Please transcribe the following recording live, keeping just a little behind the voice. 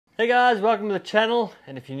Hey guys, welcome to the channel,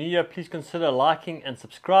 and if you're new here, please consider liking and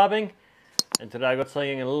subscribing. And today I got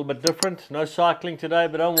something a little bit different. No cycling today,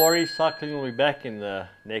 but don't worry, cycling will be back in the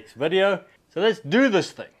next video. So let's do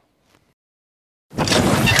this thing.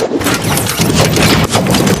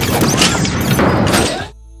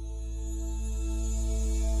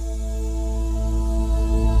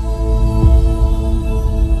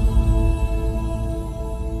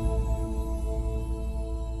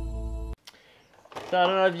 So I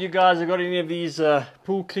don't know if you guys have got any of these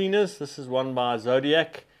pool cleaners. This is one by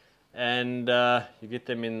ZODIAC, and you get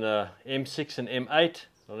them in the MX6 and MX8. I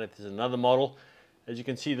don't know if there's another model. As you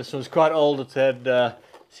can see, this one's quite old. It's had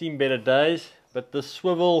seen better days, but the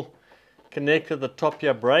swivel connector at the top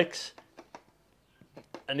here breaks,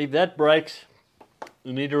 and if that breaks,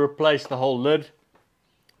 you need to replace the whole lid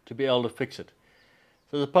to be able to fix it.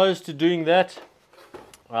 So as opposed to doing that,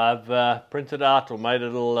 I've printed out or made a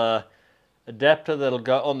little adapter that'll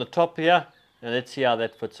go on the top here, and let's see how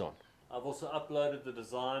that fits on. I've also uploaded the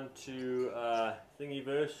design to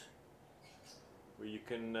Thingiverse, where you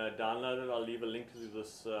can download it. I'll leave a link to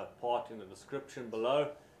this part in the description below,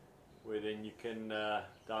 where then you can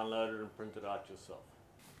download it and print it out yourself.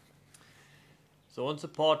 So once the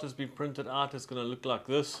part has been printed out, it's going to look like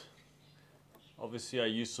this. Obviously I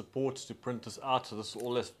use supports to print this out, so this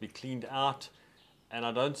all has to be cleaned out. And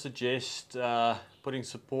I don't suggest putting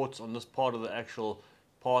supports on this part of the actual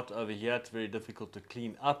part over here. It's very difficult to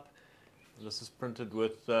clean up. And this is printed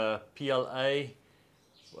with PLA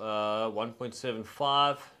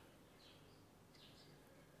 1.75.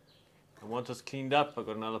 And once it's cleaned up, I've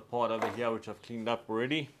got another part over here which I've cleaned up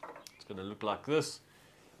already. It's going to look like this.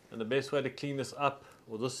 And the best way to clean this up,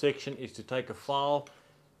 or this section, is to take a file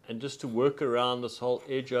and just to work around this whole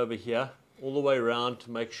edge over here, all the way around, to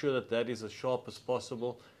make sure that that is as sharp as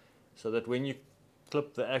possible, so that when you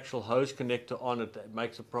clip the actual hose connector on it, it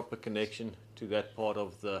makes a proper connection to that part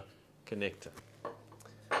of the connector.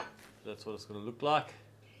 That's what it's going to look like.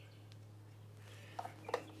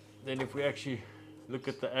 Then if we actually look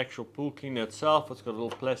at the actual pool cleaner itself, it's got a little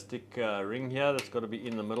plastic ring here that's got to be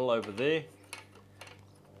in the middle over there.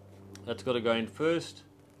 That's got to go in first,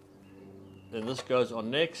 then this goes on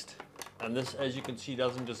next. And this, as you can see,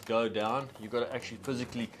 doesn't just go down. You've got to actually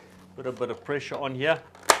physically put a bit of pressure on here.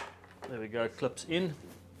 There we go, it clips in.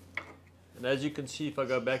 And as you can see, if I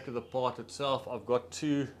go back to the part itself, I've got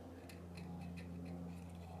two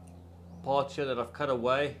parts here that I've cut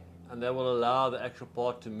away, and that will allow the actual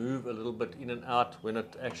part to move a little bit in and out when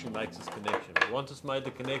it actually makes its connection. But once it's made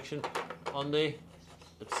the connection on there,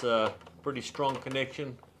 it's a pretty strong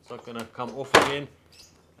connection. It's not going to come off again,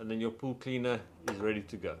 and then your pool cleaner is ready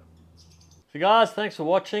to go. So guys, thanks for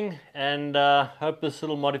watching, and hope this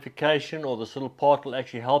little modification or this little part will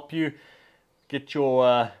actually help you get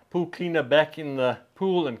your pool cleaner back in the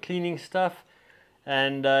pool and cleaning stuff.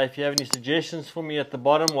 And if you have any suggestions for me at the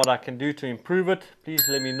bottom, what I can do to improve it, please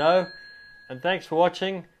let me know. And thanks for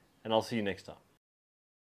watching, and I'll see you next time.